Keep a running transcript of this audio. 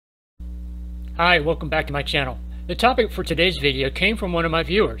Hi, welcome back to my channel. The topic for today's video came from one of my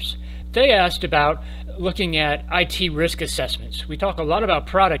viewers. They asked about looking at IT risk assessments. We talk a lot about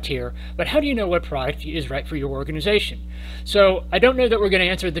product here, but how do you know what product is right for your organization? So I don't know that we're going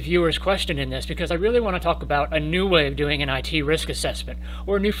to answer the viewer's question in this because I really want to talk about a new way of doing an IT risk assessment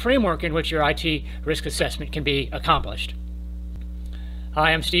or a new framework in which your IT risk assessment can be accomplished.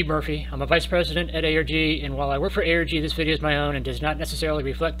 Hi, I'm Steve Murphy. I'm a Vice President at ARG, and while I work for ARG, this video is my own and does not necessarily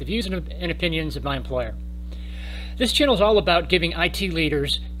reflect the views and opinions of my employer. This channel is all about giving IT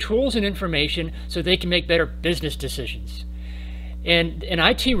leaders tools and information so they can make better business decisions. And an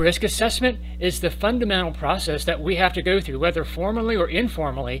IT risk assessment is the fundamental process that we have to go through, whether formally or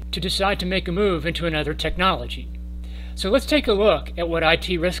informally, to decide to make a move into another technology. So let's take a look at what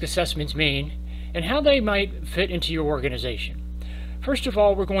IT risk assessments mean and how they might fit into your organization. First of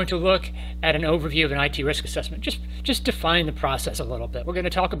all, we're going to look at an overview of an IT risk assessment. Just define the process a little bit. We're going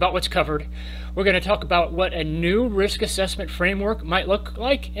to talk about what's covered. We're going to talk about what a new risk assessment framework might look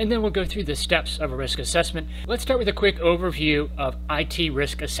like, and then we'll go through the steps of a risk assessment. Let's start with a quick overview of IT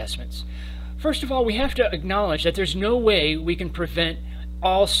risk assessments. First of all, we have to acknowledge that there's no way we can prevent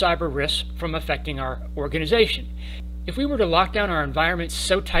all cyber risks from affecting our organization. If we were to lock down our environment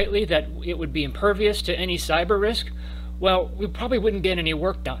so tightly that it would be impervious to any cyber risk, well, we probably wouldn't get any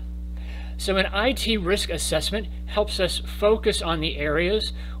work done. So an IT risk assessment helps us focus on the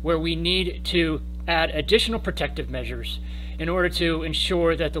areas where we need to add additional protective measures in order to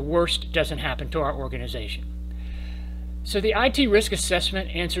ensure that the worst doesn't happen to our organization. So the IT risk assessment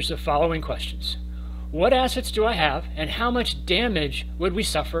answers the following questions. What assets do I have, and how much damage would we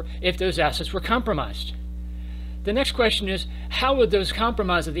suffer if those assets were compromised? The next question is, how would those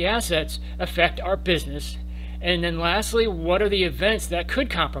compromise of the assets affect our business? And then lastly, what are the events that could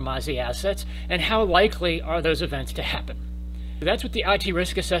compromise the assets, and how likely are those events to happen? That's what the IT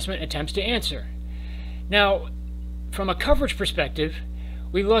risk assessment attempts to answer. Now, from a coverage perspective,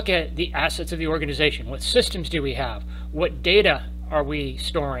 we look at the assets of the organization. What systems do we have? What data are we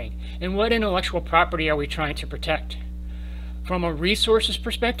storing? And what intellectual property are we trying to protect? From a resources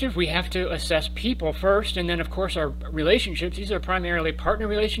perspective, we have to assess people first, and then of course our relationships. These are primarily partner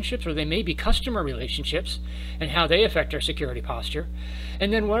relationships, or they may be customer relationships, and how they affect our security posture.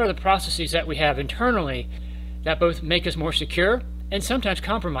 And then what are the processes that we have internally that both make us more secure and sometimes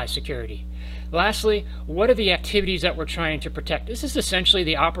compromise security? Lastly, what are the activities that we're trying to protect? This is essentially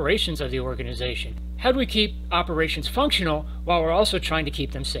the operations of the organization. How do we keep operations functional while we're also trying to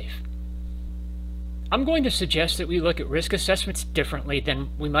keep them safe? I'm going to suggest that we look at risk assessments differently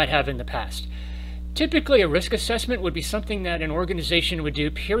than we might have in the past. Typically, a risk assessment would be something that an organization would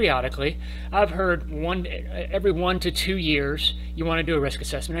do periodically. I've heard every 1 to 2 years you want to do a risk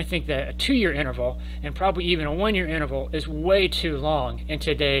assessment. I think that a 2-year interval and probably even a 1-year interval is way too long in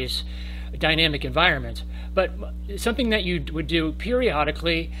today's dynamic environment, but something that you would do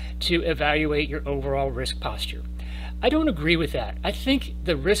periodically to evaluate your overall risk posture. I don't agree with that. I think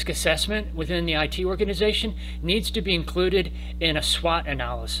the risk assessment within the IT organization needs to be included in a SWOT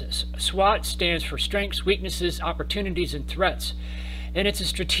analysis. SWOT stands for strengths, weaknesses, opportunities, and threats. And it's a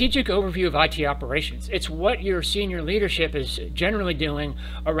strategic overview of IT operations. It's what your senior leadership is generally doing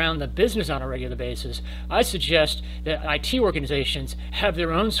around the business on a regular basis. I suggest that IT organizations have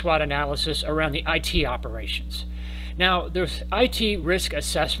their own SWOT analysis around the IT operations. Now, the IT risk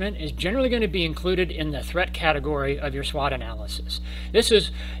assessment is generally going to be included in the threat category of your SWOT analysis. This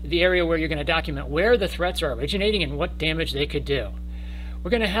is the area where you're going to document where the threats are originating and what damage they could do.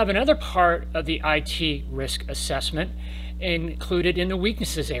 We're going to have another part of the IT risk assessment included in the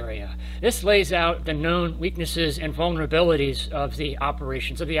weaknesses area. This lays out the known weaknesses and vulnerabilities of the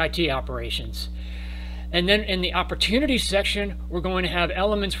operations, of the IT operations. And then in the opportunities section, we're going to have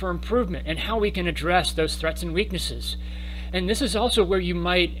elements for improvement and how we can address those threats and weaknesses. And this is also where you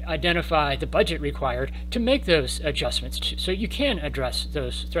might identify the budget required to make those adjustments so you can address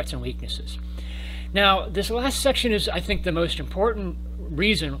those threats and weaknesses. Now, this last section is, I think, the most important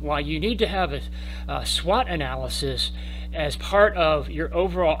reason why you need to have a SWOT analysis as part of your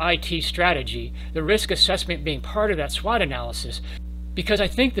overall IT strategy, the risk assessment being part of that SWOT analysis. Because I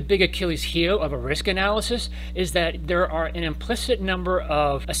think the big Achilles heel of a risk analysis is that there are an implicit number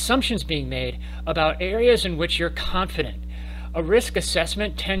of assumptions being made about areas in which you're confident. A risk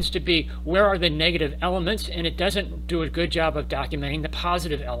assessment tends to be where are the negative elements, and it doesn't do a good job of documenting the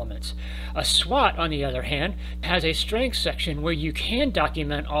positive elements. A SWOT, on the other hand, has a strengths section where you can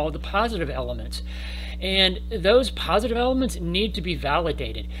document all the positive elements. And those positive elements need to be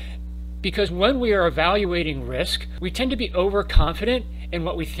validated. Because when we are evaluating risk, we tend to be overconfident in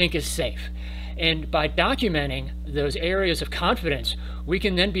what we think is safe. And by documenting those areas of confidence, we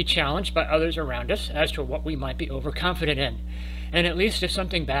can then be challenged by others around us as to what we might be overconfident in. And at least if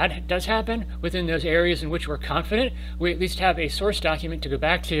something bad does happen within those areas in which we're confident, we at least have a source document to go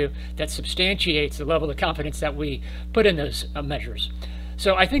back to that substantiates the level of confidence that we put in those measures.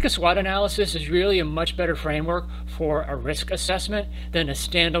 So I think a SWOT analysis is really a much better framework for a risk assessment than a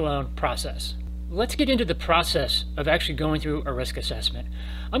standalone process. Let's get into the process of actually going through a risk assessment.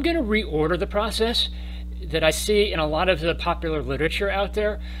 I'm going to reorder the process that I see in a lot of the popular literature out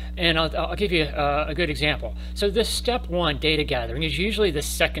there, and I'll give you a good example. So this step one, data gathering, is usually the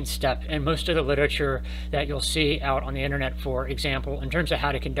second step in most of the literature that you'll see out on the internet, for example, in terms of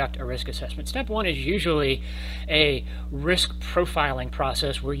how to conduct a risk assessment. Step one is usually a risk profiling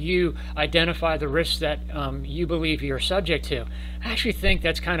process where you identify the risks that you believe you're subject to. I actually think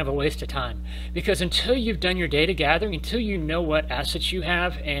that's kind of a waste of time, because until you've done your data gathering, until you know what assets you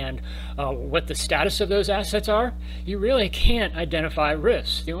have and what the status of those assets are, you really can't identify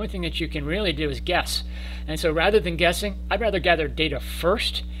risks. The only thing that you can really do is guess. And so rather than guessing, I'd rather gather data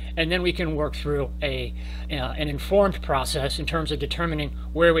first, and then we can work through an informed process in terms of determining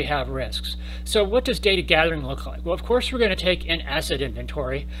where we have risks. So what does data gathering look like? Well, of course, we're going to take an asset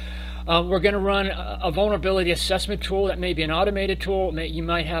inventory. We're going to run a vulnerability assessment tool. That may be an automated tool. You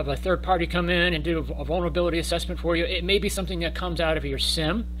might have a third party come in and do a vulnerability assessment for you. It may be something that comes out of your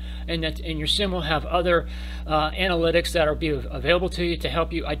SIM, and your SIM will have other analytics that will be available to you to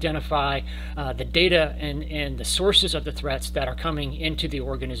help you identify the data and the sources of the threats that are coming into the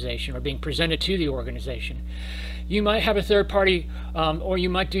organization or being presented to the organization. You might have a third party, or you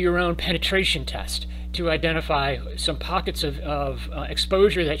might do your own penetration test to identify some pockets of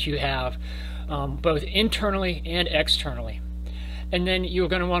exposure that you have, both internally and externally. And then you're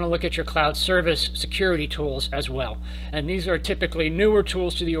going to want to look at your cloud service security tools as well. And these are typically newer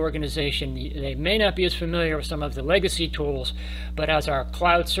tools to the organization. They may not be as familiar with some of the legacy tools, but as our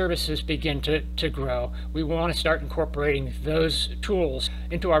cloud services begin to grow, we want to start incorporating those tools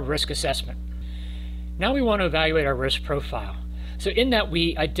into our risk assessment. Now we want to evaluate our risk profile. So in that,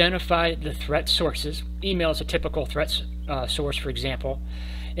 we identify the threat sources. Email is a typical threat source, for example,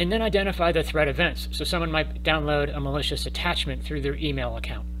 and then identify the threat events. So someone might download a malicious attachment through their email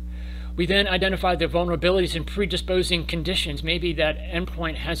account. We then identify the vulnerabilities and predisposing conditions. Maybe that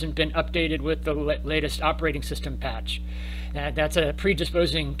endpoint hasn't been updated with the latest operating system patch. That's a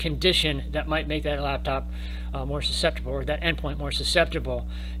predisposing condition that might make that laptop more susceptible, or that endpoint more susceptible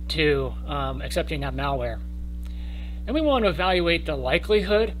to accepting that malware. And we want to evaluate the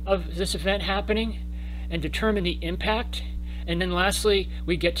likelihood of this event happening and determine the impact. And then lastly,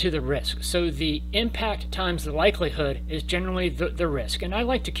 we get to the risk. So the impact times the likelihood is generally the risk. And I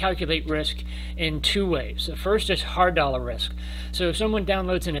like to calculate risk in two ways. The first is hard dollar risk. So if someone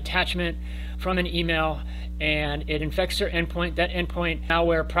downloads an attachment from an email and it infects their endpoint, that endpoint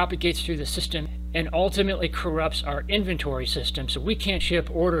malware propagates through the system and ultimately corrupts our inventory system, so we can't ship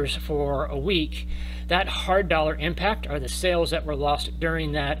orders for a week. That hard dollar impact are the sales that were lost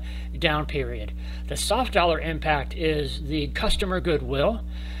during that down period. The soft dollar impact is the customer goodwill,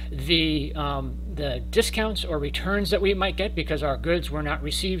 the discounts or returns that we might get because our goods were not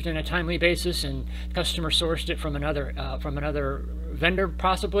received in a timely basis and customer sourced it from another vendor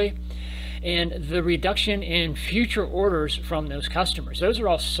possibly, and the reduction in future orders from those customers. Those are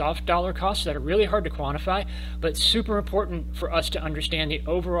all soft dollar costs that are really hard to quantify, but super important for us to understand the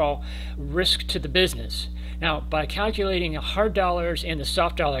overall risk to the business. Now, by calculating the hard dollars and the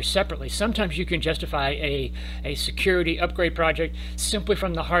soft dollars separately, sometimes you can justify a security upgrade project simply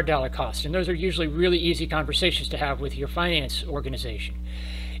from the hard dollar cost, and those are usually really easy conversations to have with your finance organization.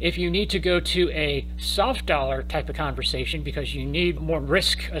 If you need to go to a soft dollar type of conversation because you need more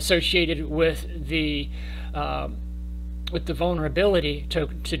risk associated with the vulnerability to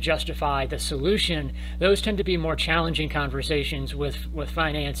justify the solution, those tend to be more challenging conversations with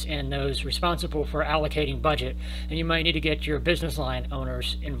finance and those responsible for allocating budget. And you might need to get your business line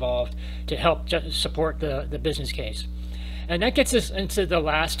owners involved to help support the business case. And that gets us into the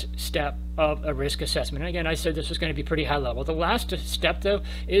last step of a risk assessment. And again, I said this was going to be pretty high level. The last step, though,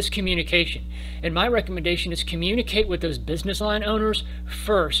 is communication. And my recommendation is communicate with those business line owners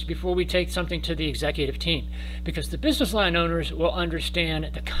first before we take something to the executive team. Because the business line owners will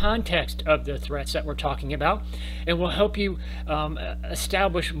understand the context of the threats that we're talking about and will help you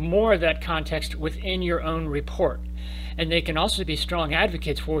establish more of that context within your own report. And they can also be strong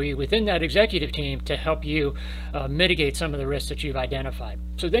advocates for you within that executive team to help you mitigate some of the risks that you've identified.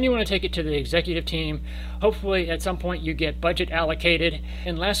 So then you want to take it to to the executive team. Hopefully at some point you get budget allocated.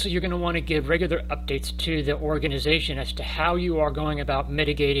 And lastly, you're going to want to give regular updates to the organization as to how you are going about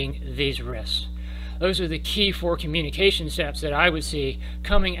mitigating these risks. Those are the key 4 communication steps that I would see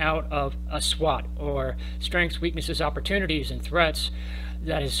coming out of a SWOT, or strengths, weaknesses, opportunities, and threats,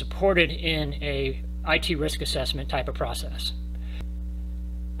 that is supported in a IT risk assessment type of process.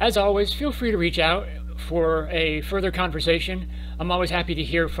 As always, feel free to reach out for a further conversation. I'm always happy to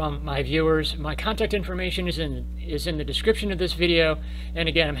hear from my viewers. My contact information is in the description of this video, and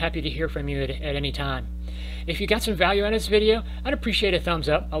again, I'm happy to hear from you at any time. If you got some value out of this video, I'd appreciate a thumbs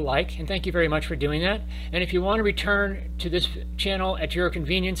up, a like, and thank you very much for doing that. And if you want to return to this channel at your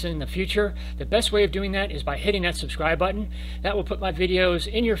convenience in the future, the best way of doing that is by hitting that subscribe button. That will put my videos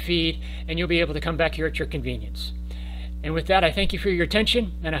in your feed, and you'll be able to come back here at your convenience. And with that, I thank you for your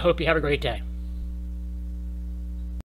attention, and I hope you have a great day.